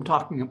upheaval I'm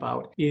talking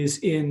about is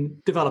in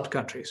developed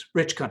countries,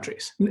 rich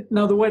countries.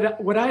 Now,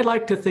 what I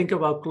like to think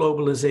about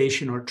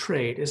globalization or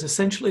trade is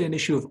essentially an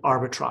issue of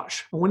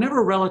arbitrage.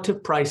 Whenever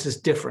relative price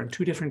is different,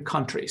 2 different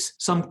countries,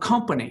 some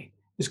company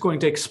is going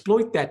to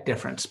exploit that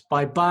difference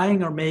by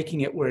buying or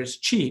making it where it's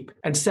cheap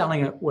and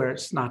selling it where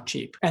it's not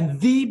cheap. And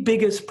the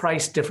biggest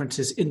price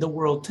differences in the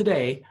world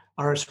today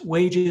are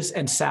wages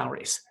and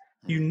salaries.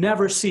 You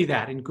never see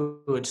that in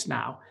goods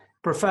now.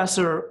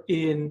 Professor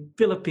in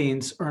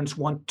Philippines earns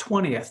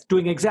 1/20th,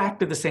 doing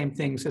exactly the same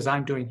things as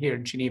I'm doing here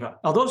in Geneva.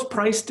 Now, those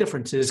price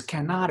differences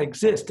cannot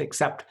exist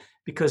except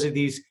because of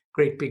these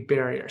great big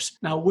barriers.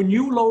 Now, when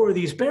you lower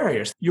these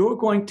barriers, you're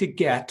going to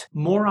get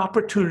more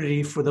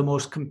opportunity for the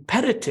most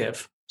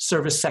competitive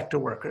service sector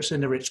workers in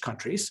the rich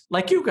countries,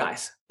 like you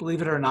guys.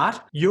 Believe it or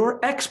not, you're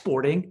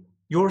exporting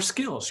your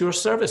skills, your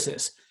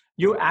services.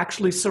 You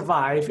actually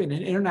survive in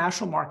an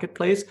international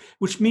marketplace,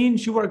 which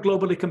means you are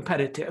globally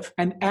competitive.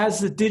 And as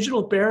the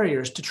digital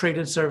barriers to trade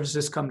and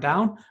services come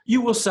down,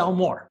 you will sell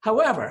more.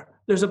 However,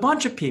 there's a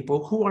bunch of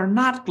people who are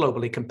not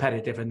globally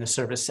competitive in the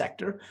service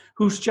sector,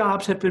 whose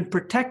jobs have been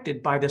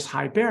protected by this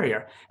high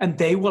barrier, and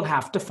they will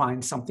have to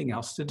find something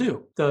else to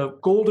do. The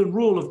golden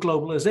rule of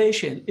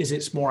globalization is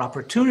it's more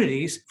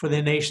opportunities for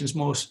the nation's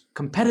most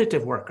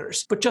competitive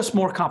workers, but just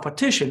more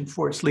competition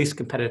for its least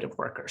competitive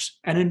workers.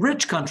 And in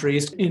rich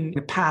countries in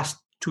the past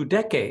 2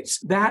 decades,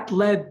 that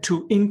led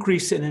to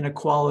increase in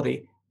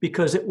inequality,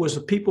 because it was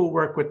the people who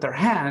work with their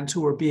hands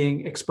who were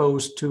being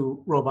exposed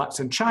to robots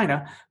in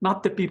China,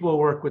 not the people who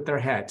work with their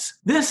heads.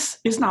 This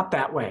is not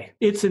that way.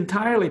 It's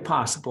entirely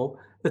possible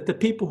that the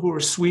people who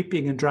are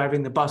sweeping and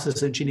driving the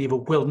buses in Geneva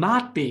will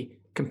not be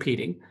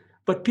competing,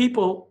 but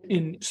people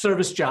in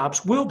service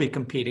jobs will be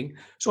competing.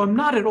 So I'm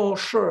not at all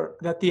sure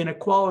that the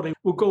inequality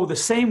will go the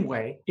same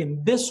way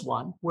in this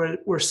one, where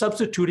we're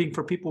substituting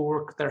for people who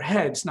work with their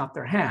heads, not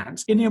their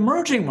hands. In the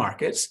emerging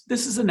markets,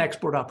 this is an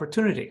export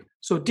opportunity.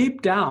 So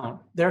deep down,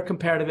 their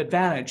comparative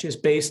advantage is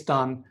based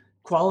on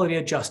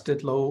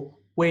quality-adjusted low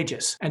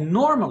wages. And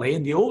normally,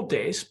 in the old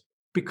days,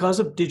 because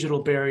of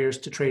digital barriers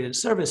to trade and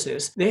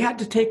services, they had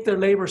to take their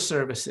labor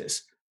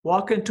services,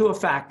 walk into a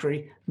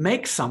factory,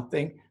 make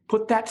something,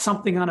 put that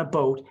something on a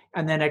boat,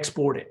 and then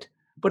export it.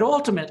 But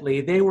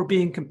ultimately, they were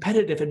being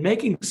competitive in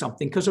making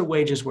something because their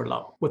wages were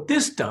low. What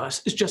this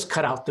does is just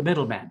cut out the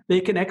middleman.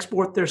 They can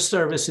export their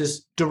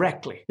services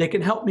directly. They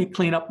can help me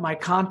clean up my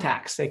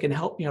contacts. They can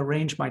help me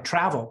arrange my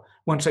travel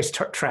once I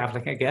start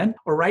traveling again.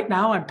 Or right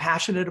now, I'm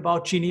passionate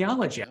about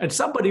genealogy. And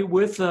somebody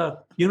with a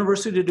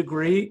university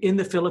degree in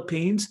the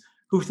Philippines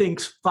who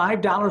thinks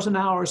 $5 an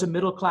hour is a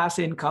middle-class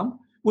income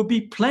would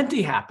be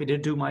plenty happy to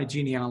do my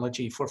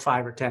genealogy for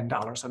 $5 or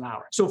 $10 an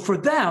hour. So for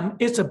them,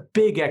 it's a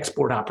big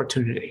export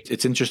opportunity.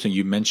 It's interesting.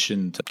 You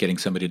mentioned getting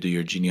somebody to do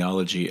your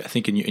genealogy. I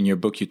think in your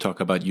book, you talk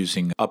about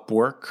using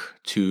Upwork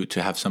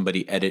to have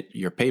somebody edit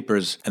your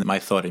papers. And my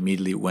thought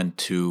immediately went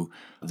to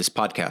this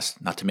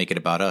podcast, not to make it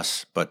about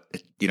us, but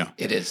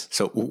it is.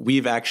 So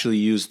we've actually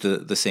used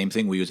the same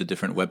thing. We use a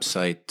different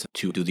website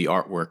to do the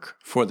artwork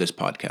for this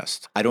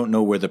podcast. I don't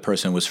know where the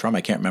person was from.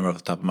 I can't remember off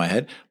the top of my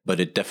head, but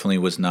it definitely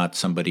was not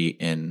somebody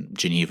in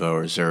Geneva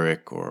or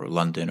Zurich or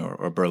London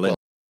or Berlin.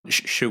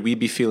 Should we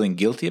be feeling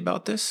guilty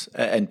about this?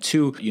 And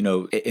two,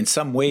 in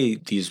some way,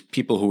 these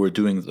people who were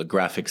doing the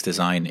graphics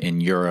design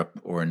in Europe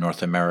or in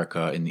North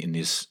America, in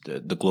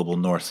the global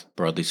North,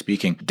 broadly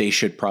speaking, they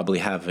should probably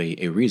have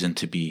a reason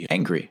to be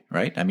angry,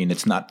 right? I mean,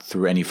 it's not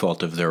through any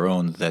fault of their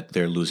own that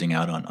they're losing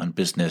out on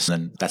business.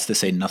 And that's to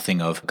say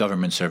nothing of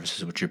government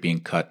services, which are being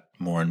cut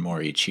more and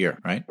more each year,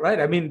 right?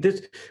 Right. I mean, they're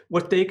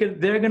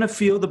going to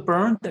feel the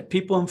burn that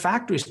people in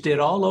factories did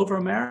all over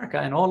America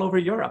and all over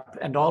Europe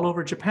and all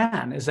over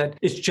Japan, is that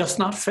it's just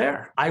not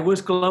fair. I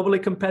was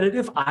globally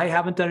competitive. I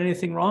haven't done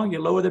anything wrong. You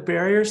lower the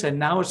barriers, and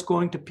now it's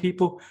going to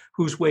people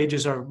whose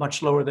wages are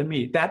much lower than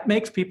me. That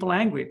makes people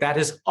angry. That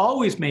has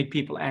always made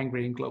people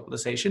angry in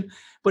globalization,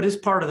 but it's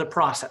part of the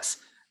process.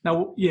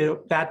 Now,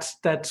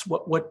 that's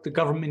what the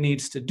government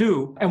needs to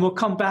do. And we'll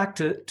come back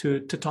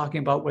to talking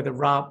about whether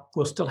Rob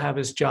will still have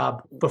his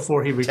job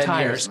before he retires.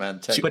 10 years, man.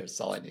 10 years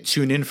is all I need.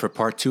 Tune in for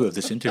part 2 of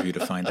this interview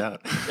to find out.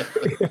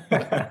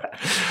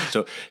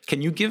 So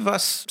can you give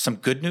us some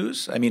good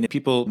news? I mean,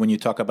 people, when you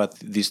talk about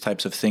these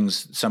types of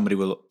things, somebody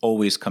will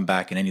always come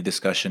back in any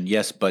discussion.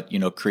 Yes, but,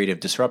 creative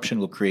disruption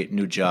will create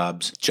new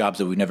jobs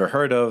that we never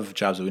heard of,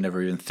 jobs that we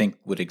never even think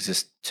would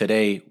exist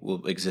today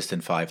will exist in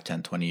 5,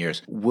 10, 20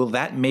 years. Will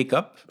that make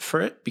up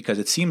for it? Because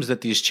it seems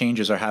that these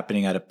changes are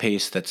happening at a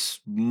pace that's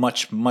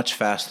much, much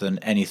faster than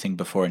anything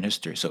before in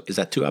history. So is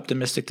that too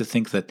optimistic to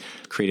think that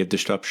creative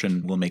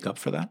disruption will make up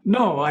for that?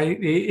 No,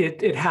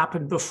 it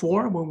happened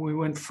before when we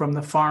went from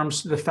the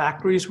farms to the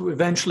factories. We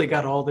eventually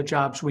got all the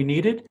jobs we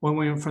needed. When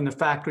we went from the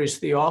factories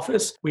to the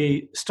office,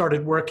 we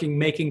started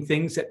making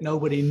things that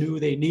nobody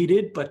knew they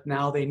needed, but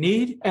now they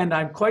need. And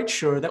I'm quite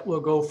sure that we'll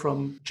go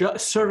from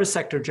service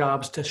sector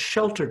jobs to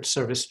sheltered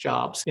service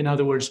jobs. In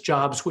other words,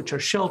 jobs which are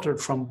sheltered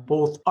from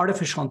both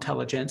artificial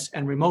intelligence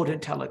and remote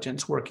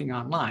intelligence working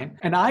online.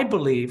 And I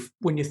believe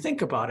when you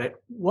think about it,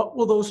 what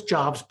will those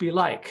jobs be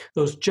like?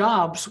 Those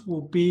jobs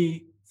will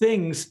be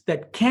things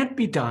that can't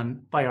be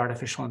done by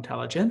artificial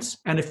intelligence.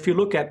 And if you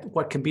look at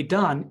what can be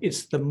done,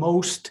 it's the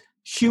most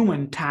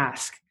human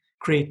task: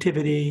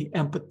 creativity,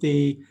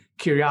 empathy,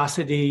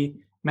 curiosity,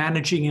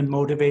 managing and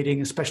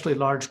motivating, especially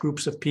large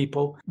groups of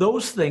people.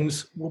 Those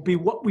things will be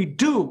what we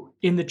do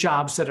in the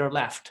jobs that are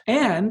left.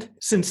 And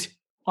since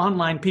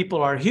online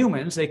people are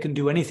humans, they can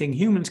do anything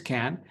humans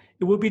can,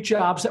 it will be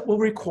jobs that will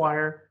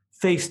require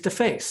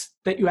face-to-face,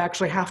 that you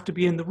actually have to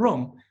be in the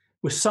room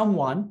with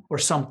someone or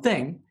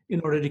something in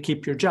order to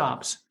keep your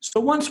jobs. So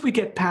once we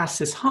get past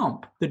this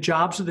hump, the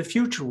jobs of the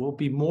future will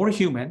be more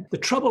human. The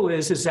trouble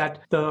is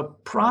that the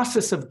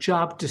process of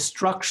job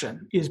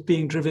destruction is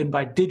being driven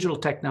by digital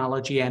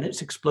technology and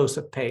its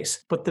explosive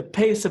pace. But the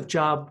pace of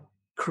job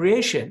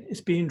creation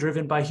is being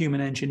driven by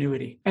human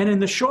ingenuity. And in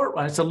the short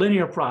run, it's a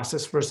linear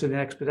process versus an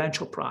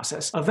exponential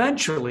process.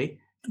 Eventually,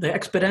 the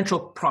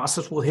exponential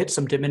process will hit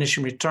some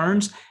diminishing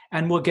returns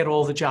and we'll get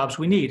all the jobs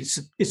we need.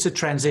 It's a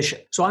transition.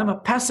 So I'm a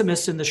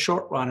pessimist in the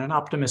short run and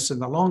optimist in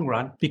the long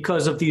run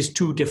because of these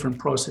two different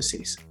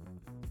processes.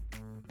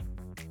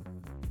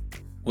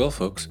 Well,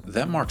 folks,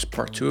 that marks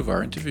part 2 of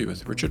our interview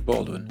with Richard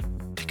Baldwin.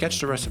 To catch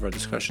the rest of our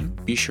discussion,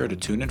 be sure to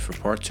tune in for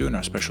part 2 in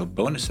our special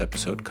bonus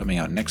episode coming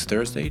out next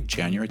Thursday,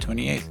 January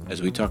 28th,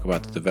 as we talk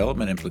about the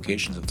development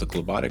implications of the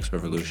globotics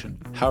revolution,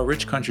 how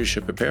rich countries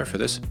should prepare for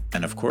this,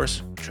 and of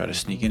course, try to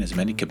sneak in as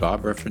many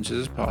kebab references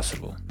as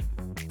possible.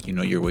 You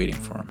know you're waiting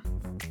for them.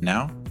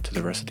 Now, to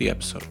the rest of the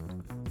episode.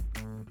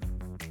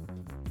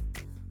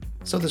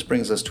 So this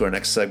brings us to our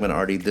next segment,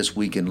 Artie. This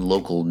week in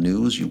local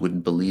news. You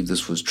wouldn't believe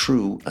this was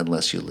true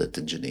unless you lived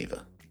in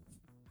Geneva.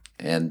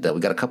 And we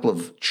got a couple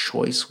of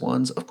choice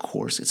ones. Of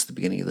course, it's the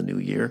beginning of the new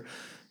year.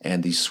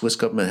 And the Swiss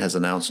government has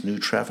announced new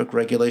traffic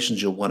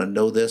regulations. You'll want to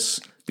know this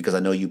because I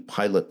know you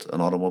pilot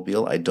an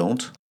automobile. I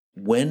don't.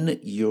 When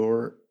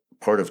you're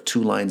part of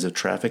 2 lines of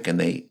traffic and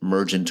they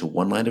merge into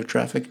 1 line of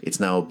traffic, it's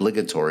now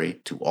obligatory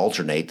to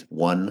alternate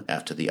one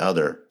after the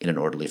other in an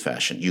orderly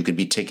fashion. You could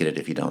be ticketed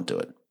if you don't do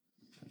it.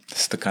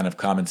 It's the kind of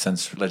common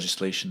sense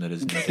legislation that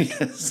is needed.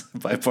 Yes,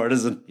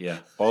 bipartisan. Yeah.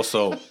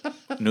 Also,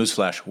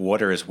 newsflash,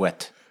 water is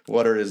wet.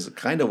 Water is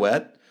kind of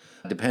wet,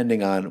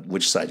 depending on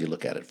which side you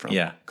look at it from.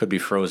 Yeah, could be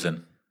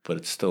frozen, but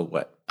it's still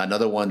wet.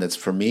 Another one that's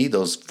for me,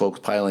 those folks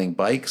piloting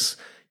bikes,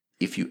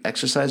 if you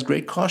exercise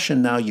great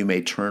caution now, you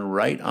may turn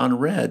right on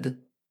red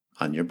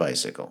on your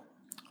bicycle.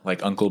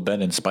 Like Uncle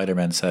Ben in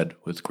Spider-Man said,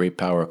 with great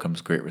power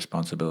comes great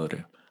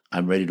responsibility.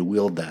 I'm ready to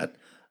wield that.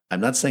 I'm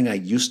not saying I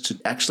used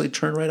to actually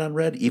turn right on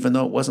red, even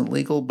though it wasn't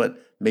legal,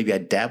 but maybe I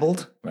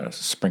dabbled.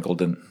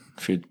 Sprinkled in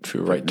a few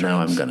right turns. Now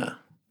I'm going to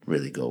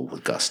really go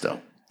with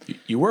gusto.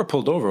 You were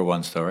pulled over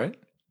once, though, right?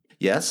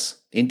 Yes,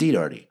 indeed,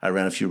 Artie. I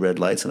ran a few red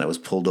lights and I was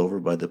pulled over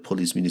by the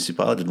police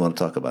municipal. I didn't want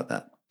to talk about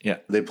that. Yeah.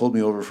 They pulled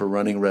me over for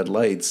running red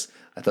lights.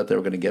 I thought they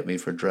were going to get me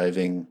for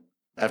driving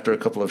after a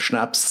couple of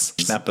schnapps.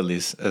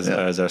 Schnappelis,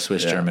 as our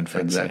Swiss German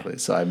friends exactly. say.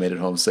 So I made it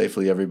home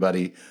safely,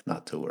 everybody.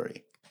 Not to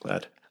worry.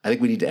 Glad. I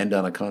think we need to end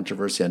on a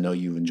controversy. I know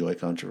you enjoy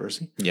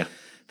controversy. Yeah.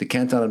 The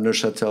canton of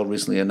Neuchâtel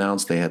recently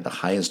announced they had the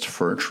highest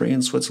fir tree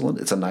in Switzerland.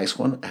 It's a nice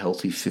one, a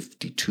healthy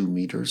 52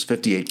 meters,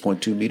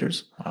 58.2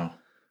 meters. Wow.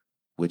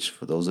 Which,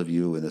 for those of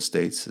you in the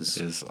States,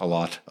 is a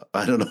lot.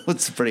 I don't know.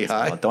 It's pretty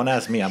high. Don't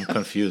ask me. I'm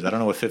confused. I don't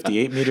know what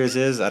 58 meters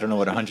is. I don't know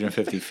what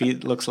 150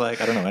 feet looks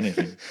like. I don't know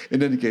anything.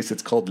 In any case,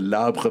 it's called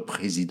l'arbre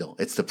président.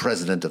 It's the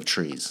president of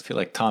trees. I feel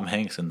like Tom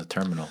Hanks in The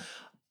Terminal.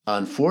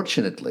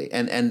 Unfortunately,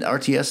 and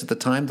RTS at the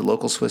time, the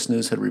local Swiss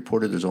news had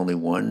reported there's only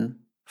one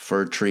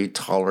fir tree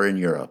taller in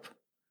Europe.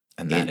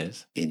 And that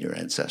is? In your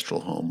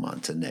ancestral home,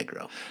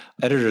 Montenegro.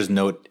 Editor's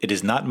note, it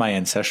is not my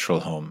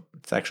ancestral home.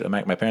 It's actually,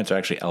 my parents are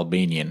actually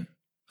Albanian.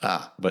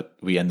 But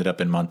we ended up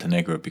in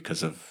Montenegro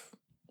because of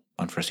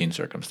unforeseen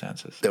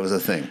circumstances. There was a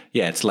thing.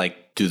 Yeah, it's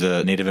like, do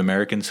the Native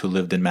Americans who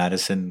lived in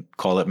Madison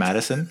call it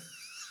Madison?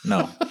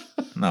 No.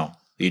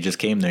 You just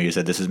came there. You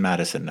said, this is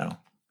Madison now.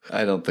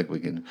 I don't think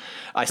we can.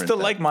 I still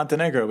like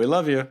Montenegro. We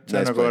love you,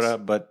 nice place.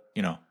 But,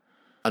 you know.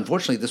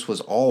 Unfortunately, this was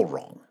all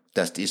wrong.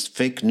 That is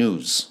fake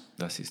news.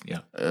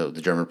 The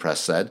German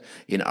press said.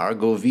 In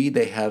Argovie,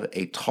 they have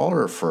a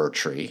taller fir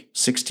tree,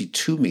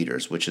 62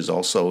 meters, which is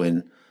also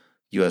in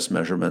U.S.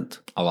 measurement.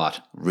 A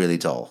lot. Really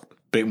tall.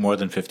 Big, more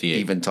than 58.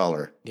 Even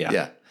taller.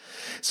 Yeah.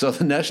 So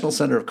the National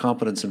Center of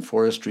Competence in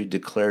Forestry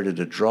declared it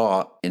a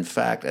draw. In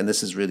fact, and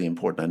this is really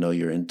important, I know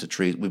you're into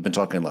trees. We've been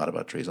talking a lot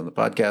about trees on the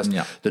podcast.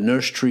 Yeah. The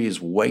Neusch tree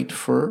is white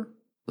fir.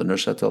 The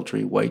Neuchâtel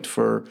tree, white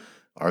fir.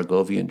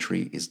 Argovian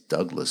tree is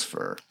Douglas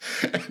fir.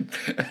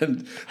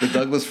 and the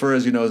Douglas fir,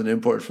 as you know, is an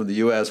import from the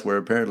U.S. where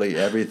apparently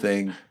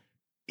everything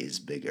is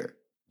bigger.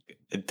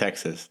 In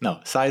Texas. No,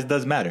 size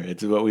does matter.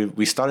 It's what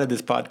we started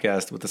this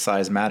podcast with the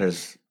size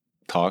matters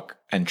talk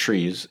and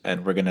trees,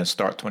 and we're going to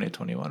start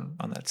 2021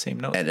 on that same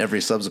note. And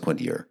every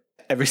subsequent year.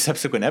 Every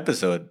subsequent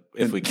episode,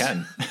 if we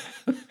can.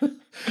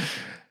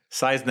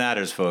 Size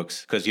matters,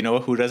 folks. Because you know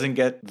who doesn't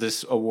get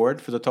this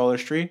award for the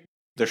tallest tree?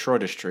 The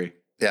shortest tree.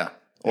 Yeah.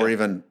 Or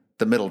even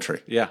the middle tree.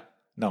 Yeah.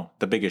 No,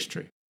 the biggest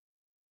tree.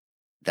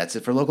 That's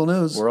it for local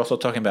news. We're also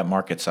talking about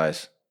market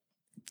size.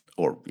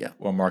 Or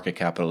market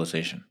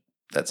capitalization.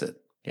 That's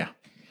it. Yeah.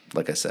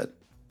 Like I said.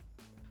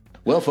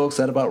 Well, folks,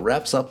 that about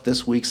wraps up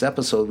this week's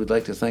episode. We'd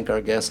like to thank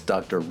our guest,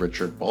 Dr.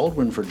 Richard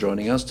Baldwin, for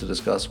joining us to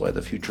discuss why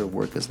the future of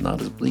work is not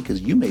as bleak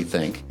as you may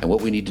think and what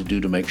we need to do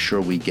to make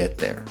sure we get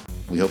there.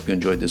 We hope you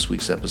enjoyed this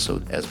week's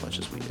episode as much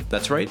as we did.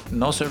 That's right.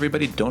 And also,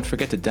 everybody, don't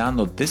forget to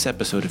download this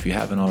episode if you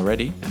haven't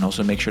already. And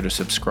also make sure to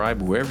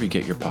subscribe wherever you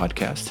get your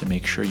podcasts to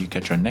make sure you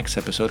catch our next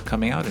episode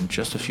coming out in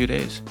just a few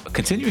days.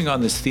 Continuing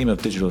on this theme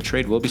of digital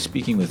trade, we'll be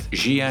speaking with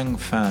Jiang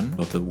Fan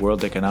of the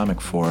World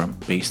Economic Forum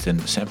based in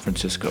San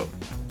Francisco.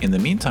 In the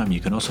meantime, you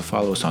can also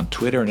follow us on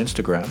Twitter and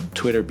Instagram,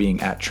 Twitter being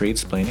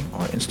 @tradesplaining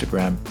or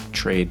Instagram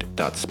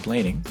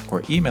trade.splaining,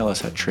 or email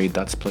us at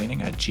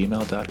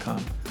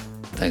trade.splaining@gmail.com.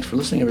 Thanks for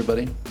listening,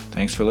 everybody.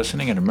 Thanks for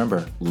listening, and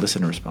remember,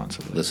 listen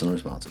responsibly. Listen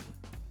responsibly.